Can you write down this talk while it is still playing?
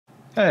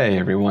Hey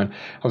everyone.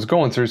 I was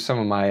going through some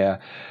of my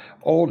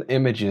old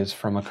images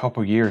from a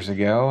couple years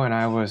ago, and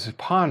I was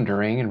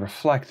pondering and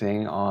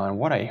reflecting on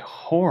what a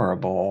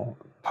horrible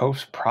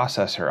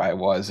post-processor I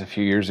was a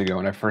few years ago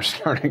when I first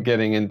started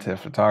getting into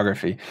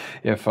photography.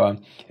 If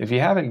you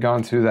haven't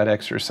gone through that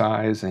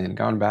exercise and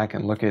gone back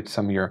and look at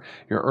some of your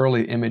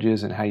early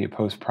images and how you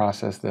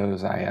post-process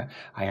those, I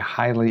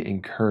highly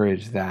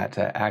encourage that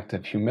act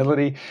of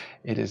humility.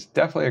 It is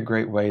definitely a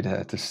great way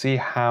to see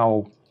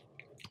how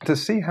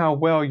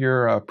well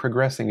you're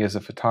progressing as a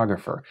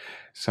photographer.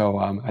 So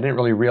I didn't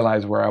really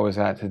realize where I was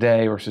at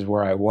today versus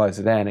where I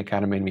was then. It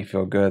kind of made me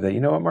feel good that, you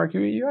know what, Mark,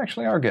 you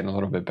actually are getting a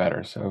little bit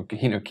better. So,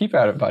 keep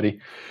at it, buddy.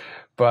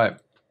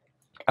 But,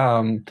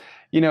 um,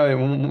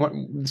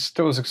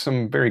 there was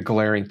some very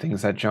glaring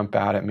things that jump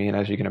out at me. And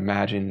as you can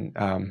imagine,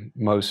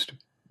 most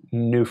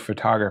new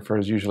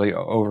photographers usually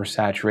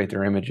oversaturate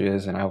their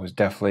images, and I was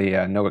definitely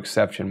no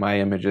exception. My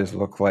images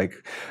look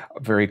like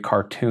very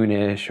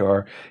cartoonish,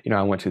 or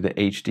I went through the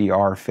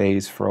HDR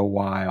phase for a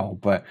while.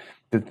 But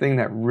the thing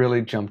that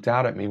really jumped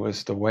out at me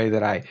was the way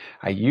that I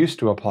used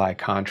to apply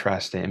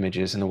contrast to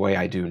images and the way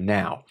I do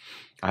now.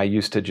 I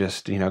used to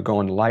just,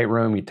 go in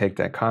Lightroom, you take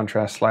that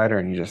contrast slider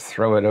and you just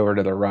throw it over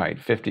to the right,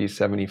 50,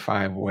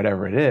 75,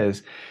 whatever it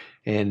is.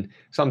 And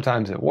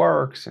sometimes it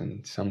works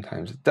and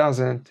sometimes it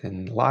doesn't.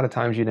 And a lot of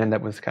times you'd end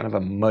up with kind of a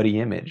muddy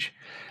image.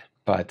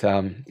 But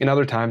in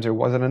other times there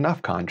wasn't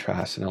enough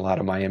contrast in a lot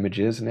of my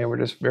images, and they were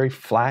just very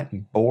flat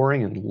and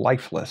boring and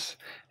lifeless.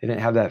 They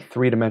didn't have that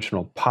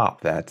three-dimensional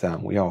pop that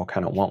we all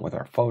kind of want with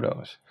our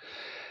photos.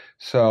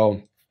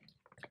 So,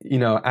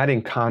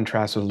 adding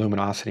contrast with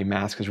luminosity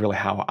mask is really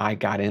how I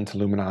got into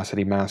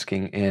luminosity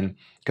masking. And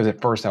because at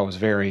first I was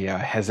very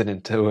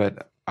hesitant to it.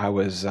 I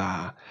was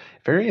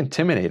very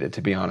intimidated,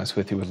 to be honest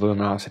with you, with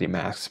luminosity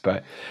masks.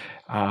 But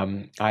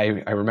I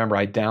remember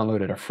I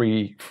downloaded a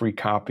free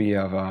copy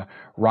of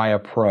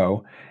Raya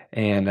Pro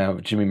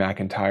and Jimmy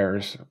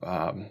McIntyre's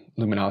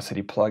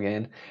luminosity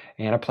plugin,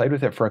 and I played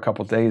with it for a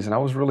couple days, and I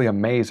was really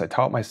amazed. I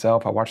taught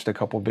myself. I watched a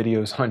couple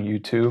videos on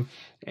YouTube,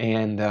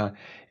 and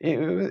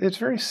it's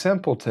very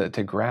simple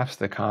to grasp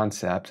the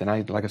concept.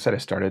 And like I said, I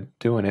started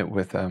doing it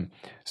with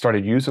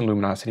started using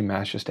luminosity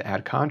masks just to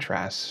add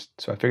contrast.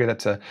 So I figured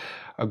that's a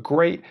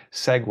great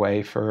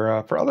segue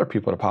for other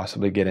people to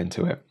possibly get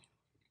into it.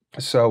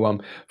 So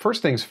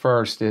first things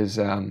first is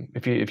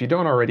if you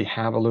don't already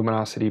have a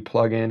luminosity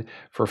plugin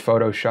for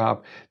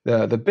Photoshop,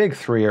 the big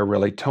three are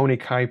really Tony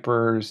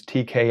Kuiper's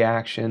TK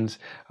Actions,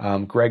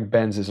 Greg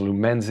Benz's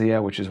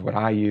Lumenzia, which is what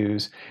I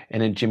use,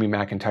 and then Jimmy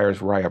McIntyre's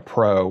Raya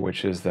Pro,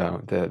 which is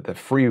the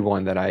free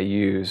one that I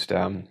used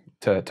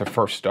to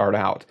first start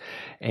out.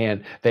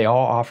 And they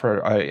all offer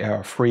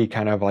a free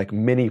kind of like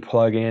mini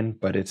plugin,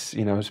 but it's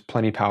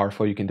plenty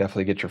powerful. You can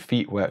definitely get your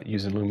feet wet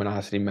using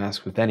luminosity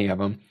masks with any of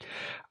them.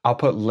 I'll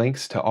put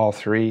links to all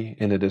three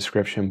in the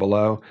description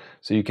below,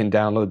 so you can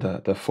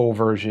download the full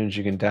versions.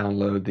 You can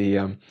download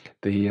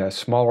the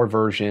smaller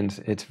versions.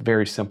 It's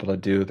very simple to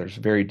do. There's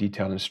very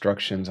detailed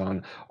instructions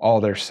on all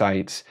their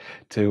sites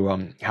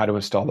to how to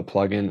install the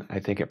plugin.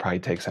 I think it probably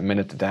takes a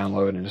minute to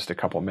download and just a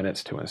couple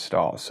minutes to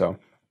install. So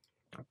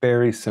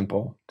very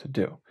simple to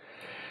do.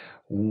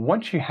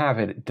 Once you have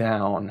it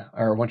down,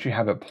 or once you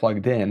have it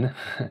plugged in,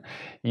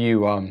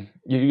 you'll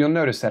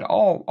notice that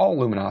all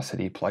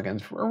luminosity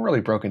plugins are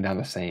really broken down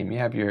the same. You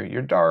have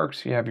your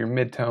darks, you have your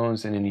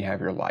midtones, and then you have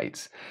your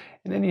lights,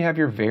 and then you have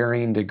your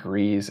varying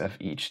degrees of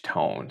each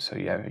tone. So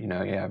you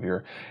have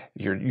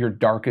your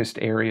darkest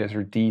areas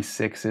or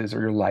D6s, or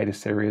your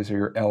lightest areas or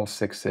your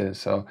L6s.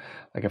 So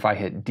like if I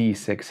hit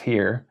D6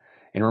 here.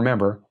 And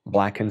remember,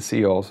 black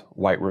conceals,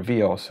 white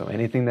reveals. So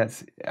anything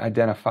that's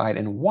identified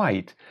in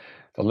white,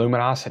 the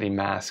luminosity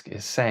mask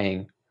is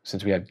saying,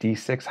 since we have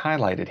D6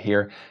 highlighted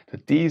here,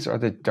 that these are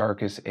the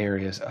darkest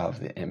areas of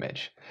the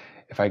image.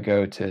 If I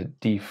go to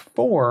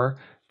D4,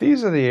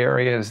 these are the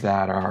areas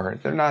they're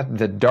not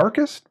the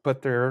darkest,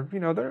 but they're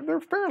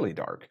fairly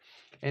dark.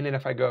 And then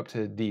if I go up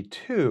to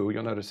D2,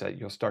 you'll notice that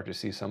you'll start to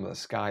see some of the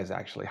skies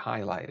actually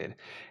highlighted.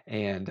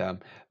 And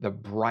the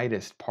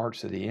brightest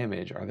parts of the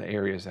image are the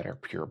areas that are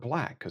pure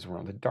black, because we're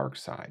on the dark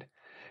side.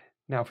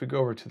 Now, if we go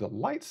over to the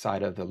light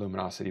side of the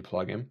luminosity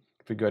plugin,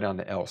 if we go down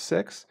to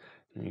L6,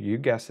 you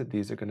guessed it,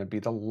 these are going to be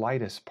the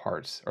lightest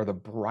parts, or the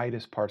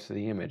brightest parts of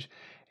the image.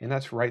 And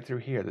that's right through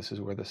here. This is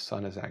where the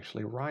sun is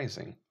actually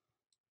rising.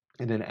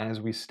 And then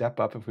as we step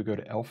up, if we go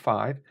to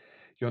L5,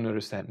 you'll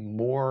notice that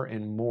more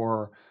and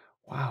more.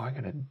 Wow, I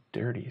got a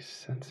dirty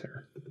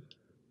sensor.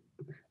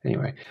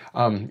 Anyway,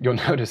 you'll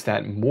notice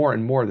that more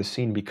and more the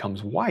scene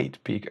becomes white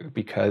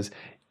because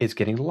it's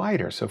getting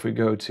lighter. So if we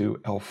go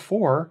to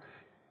L4,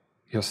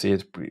 you'll see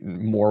it's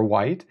more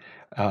white,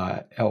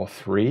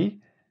 L3,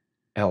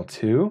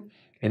 L2,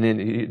 and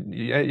then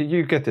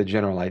you get the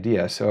general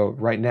idea. So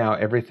right now,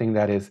 everything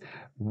that is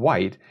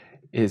white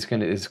is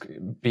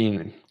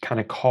being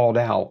kind of called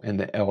out in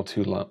the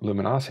L2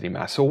 luminosity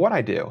mask. So what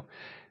I do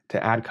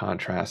to add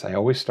contrast, I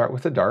always start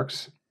with the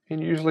darks, and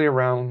usually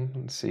around,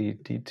 let's see,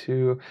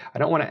 D2. I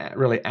don't want to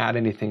really add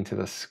anything to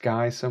the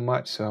sky so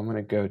much, so I'm going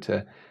to go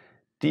to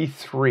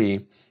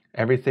D3,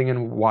 everything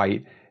in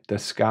white. The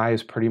sky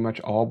is pretty much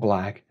all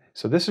black.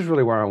 So this is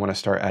really where I want to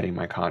start adding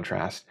my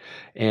contrast.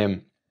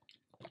 And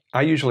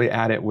I usually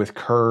add it with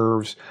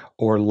curves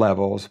or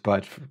levels,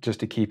 but just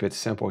to keep it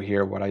simple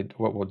here, what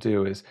we'll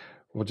do is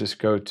we'll just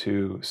go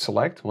to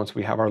select once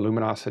we have our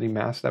luminosity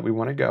mask that we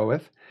want to go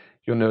with.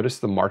 You'll notice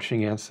the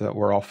marching ants that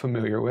we're all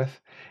familiar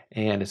with,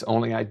 and it's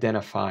only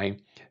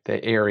identifying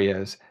the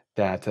areas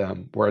that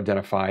were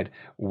identified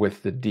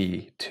with the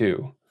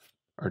D2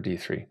 or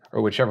D3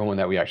 or whichever one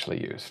that we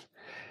actually used.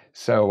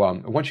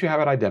 So once you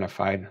have it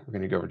identified, we're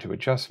going to go over to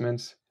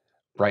Adjustments,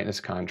 Brightness,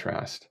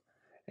 Contrast,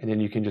 and then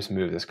you can just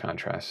move this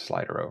contrast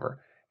slider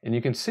over. And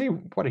you can see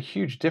what a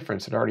huge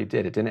difference it already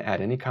did. It didn't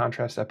add any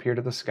contrast up here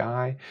to the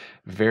sky,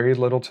 very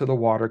little to the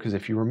water, because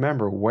if you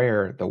remember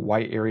where the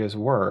white areas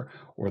were,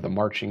 or the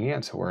marching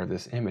ants were of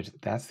this image,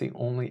 that's the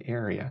only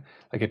area.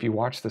 Like if you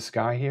watch the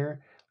sky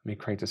here, let me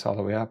crank this all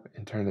the way up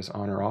and turn this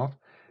on or off,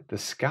 the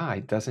sky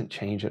doesn't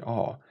change at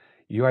all.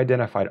 You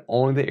identified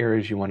only the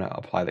areas you want to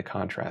apply the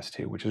contrast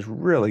to, which is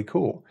really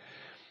cool.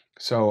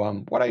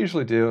 So what I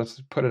usually do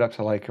is put it up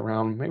to like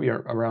maybe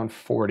around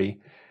 40.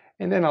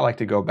 And then I like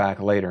to go back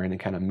later and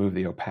kind of move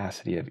the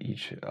opacity of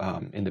each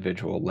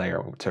individual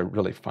layer to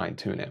really fine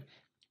tune it.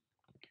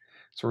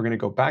 So we're going to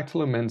go back to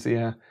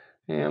Lumenzia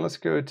and let's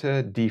go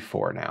to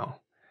D4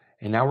 now.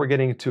 And now we're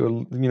getting to a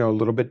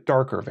little bit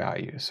darker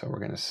value. So we're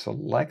going to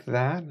select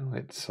that,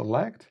 hit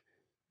select,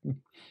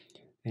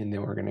 and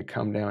then we're going to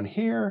come down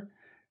here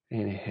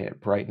and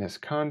hit brightness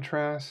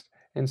contrast,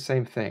 and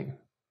same thing,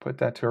 put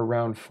that to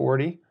around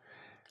 40,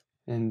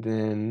 and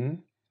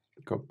then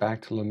go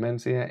back to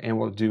Lumenzia and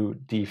we'll do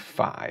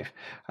D5.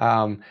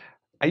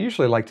 I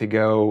usually like to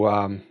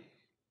go,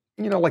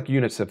 like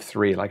units of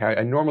 3. Like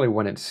I normally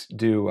wouldn't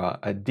do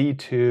a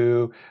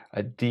D2,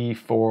 a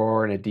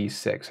D4, and a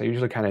D6. I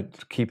usually kind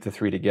of keep the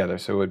 3 together.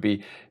 So it would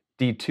be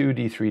D2,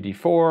 D3,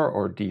 D4,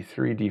 or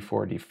D3,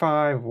 D4,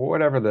 D5,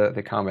 whatever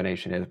the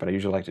combination is, but I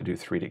usually like to do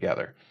 3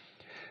 together.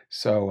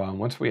 So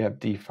once we have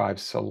D5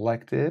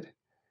 selected,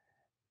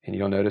 and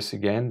you'll notice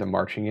again the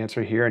marching ants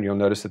are here, and you'll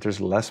notice that there's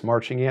less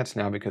marching ants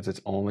now because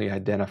it's only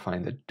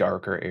identifying the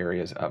darker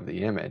areas of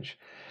the image.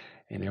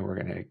 And then we're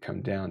going to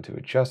come down to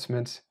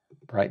Adjustments,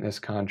 Brightness,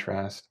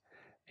 Contrast,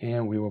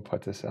 and we will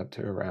put this up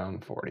to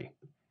around 40.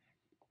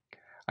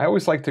 I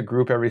always like to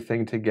group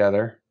everything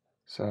together.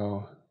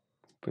 So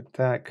put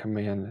that,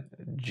 Command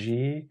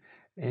G,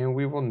 and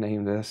we will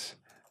name this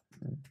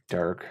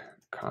Dark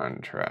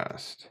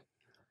Contrast.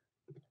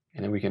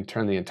 And then we can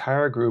turn the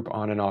entire group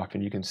on and off,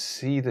 and you can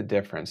see the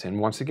difference. And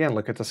once again,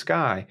 look at the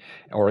sky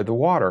or the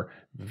water.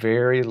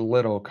 Very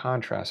little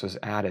contrast was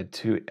added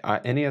to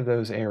any of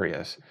those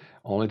areas,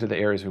 only to the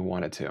areas we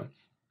wanted to.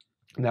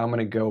 Now I'm going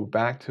to go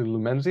back to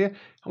Lumenzia.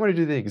 I'm going to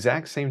do the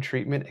exact same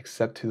treatment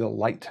except to the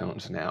light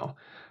tones now.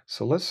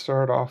 So let's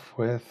start off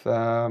with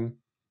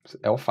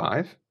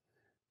L5.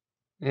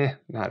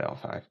 Not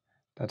L5.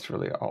 That's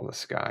really all the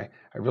sky.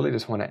 I really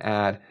just want to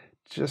add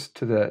just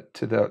to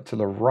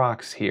the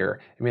rocks here.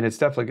 I mean, it's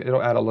definitely,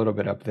 it'll add a little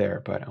bit up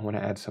there, but I want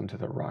to add some to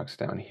the rocks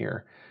down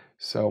here.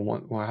 So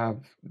we'll have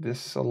this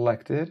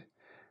selected,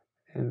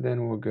 and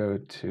then we'll go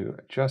to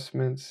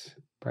Adjustments,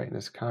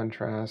 Brightness,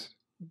 Contrast,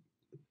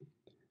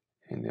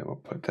 and then we'll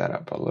put that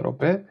up a little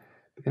bit.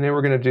 And then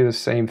we're going to do the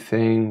same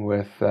thing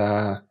with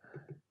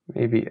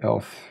maybe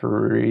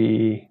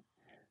L3.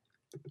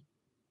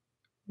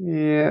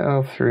 Yeah,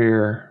 L3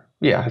 or,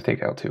 yeah, I think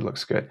L2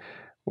 looks good.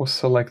 We'll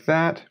select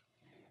that.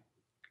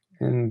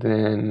 And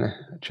then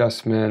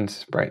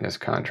Adjustments, Brightness,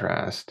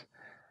 Contrast,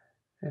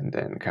 and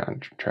then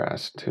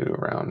contrast to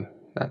around,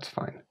 that's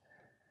fine.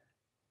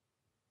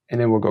 And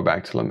then we'll go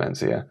back to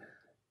Lumenzia.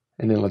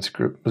 And then let's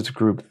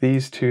group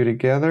these two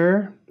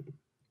together.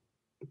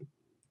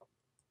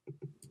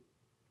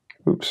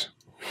 Oops.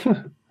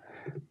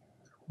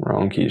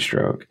 Wrong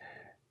keystroke.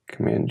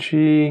 Command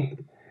G,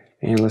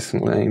 and let's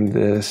name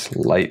this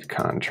Light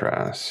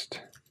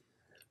Contrast.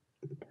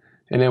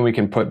 And then we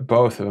can put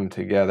both of them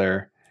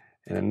together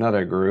in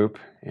another group,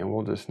 and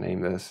we'll just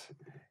name this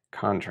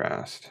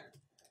Contrast.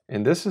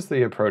 And this is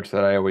the approach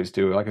that I always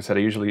do. Like I said, I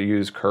usually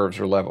use curves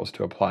or levels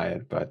to apply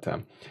it, but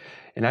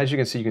and as you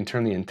can see, you can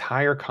turn the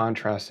entire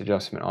contrast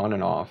adjustment on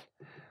and off.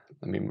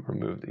 Let me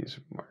remove these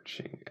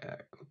marching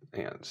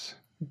ants.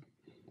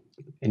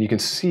 And you can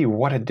see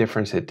what a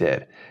difference it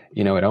did.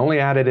 You know, it only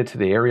added it to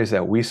the areas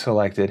that we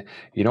selected.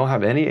 You don't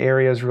have any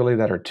areas really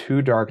that are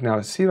too dark. Now,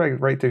 see, like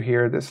right through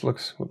here, this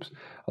looks, whoops,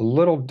 a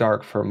little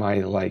dark for my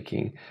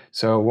liking.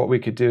 So what we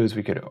could do is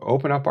we could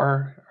open up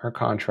our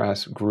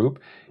contrast group.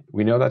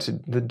 We know that's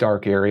the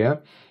dark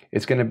area.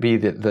 It's going to be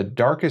the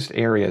darkest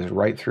areas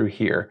right through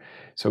here.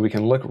 So we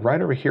can look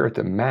right over here at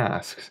the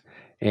masks,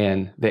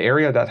 and the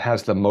area that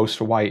has the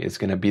most white is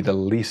going to be the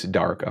least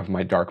dark of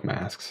my dark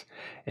masks.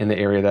 And the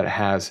area that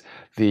has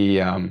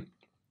the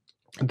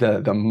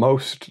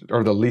most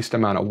or the least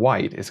amount of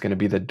white is going to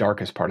be the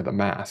darkest part of the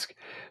mask.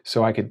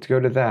 So I could go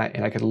to that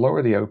and I could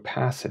lower the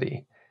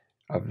opacity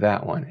of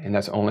that one, and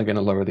that's only going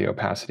to lower the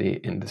opacity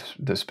in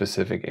the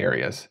specific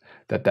areas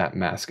that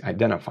mask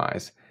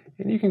identifies.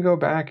 And you can go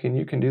back and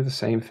you can do the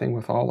same thing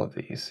with all of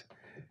these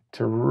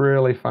to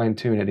really fine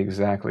tune it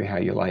exactly how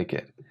you like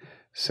it.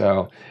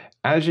 So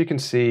as you can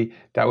see,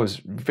 that was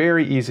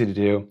very easy to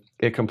do.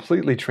 It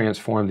completely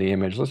transformed the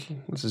image. Let's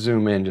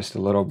zoom in just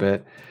a little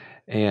bit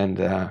and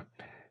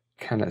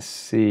kind of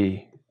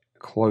see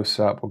close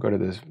up. We'll go to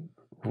this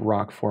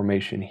rock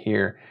formation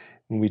here.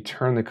 When we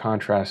turn the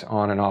contrast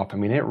on and off, I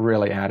mean, it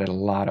really added a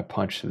lot of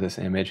punch to this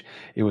image.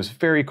 It was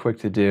very quick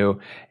to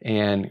do,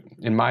 and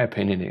in my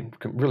opinion, it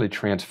really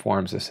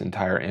transforms this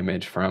entire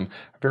image from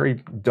a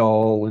very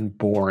dull and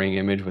boring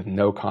image with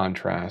no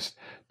contrast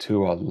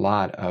to a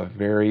lot of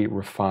very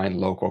refined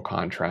local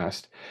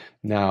contrast.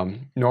 Now,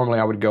 normally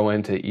I would go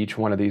into each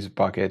one of these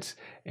buckets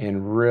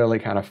and really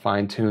kind of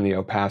fine tune the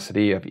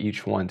opacity of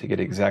each one to get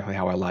exactly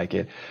how I like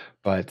it.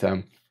 But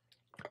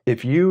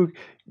if you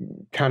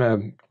kind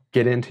of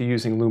get into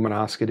using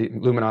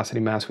luminosity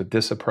masks with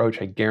this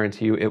approach, I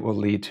guarantee you it will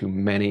lead to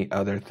many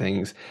other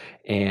things.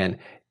 And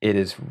it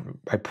is,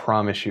 I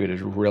promise you, it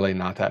is really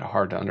not that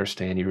hard to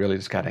understand. You really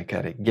just gotta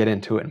get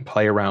into it and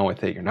play around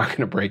with it. You're not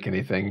gonna break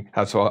anything.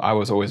 That's what I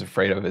was always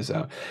afraid of,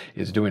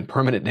 is doing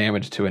permanent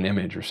damage to an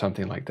image or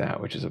something like that,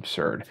 which is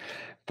absurd.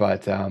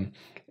 But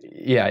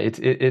yeah,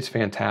 it's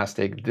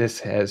fantastic.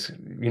 This has,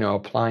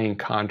 applying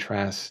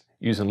contrast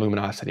using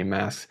luminosity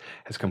masks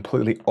has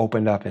completely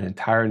opened up an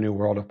entire new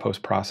world of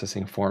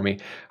post-processing for me.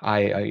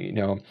 I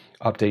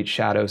update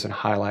shadows and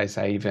highlights.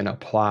 I even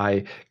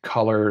apply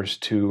colors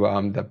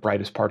to the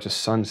brightest parts of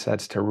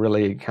sunsets to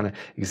really kind of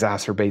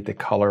exacerbate the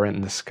color in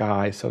the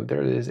sky. So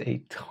there is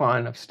a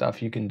ton of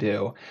stuff you can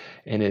do,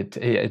 and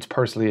it's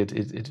personally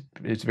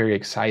it's very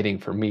exciting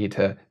for me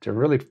to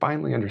really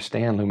finally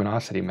understand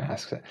luminosity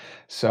masks.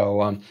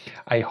 So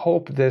I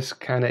hope this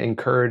kind of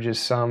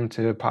encourages some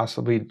to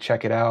possibly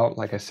check it out.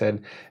 Like I said,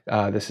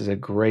 this is a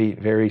great,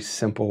 very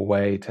simple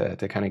way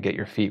to kind of get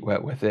your feet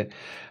wet with it.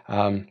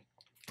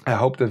 I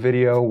hope the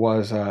video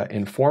was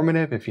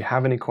informative. If you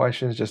have any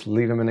questions, just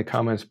leave them in the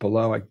comments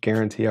below. I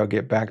guarantee I'll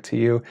get back to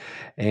you,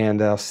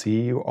 and I'll see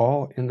you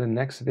all in the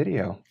next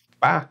video.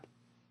 Bye.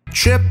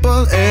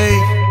 AAA,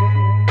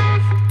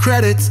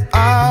 credits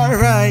are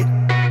right.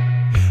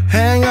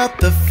 Hang up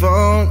the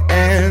phone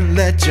and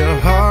let your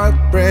heart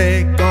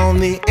break on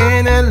the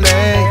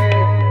interlay.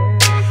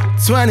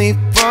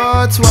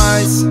 24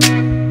 twice.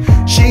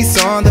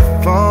 She's on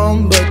the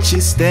phone, but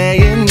she's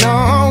staying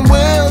on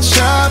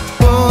Wilshire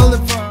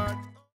Boulevard.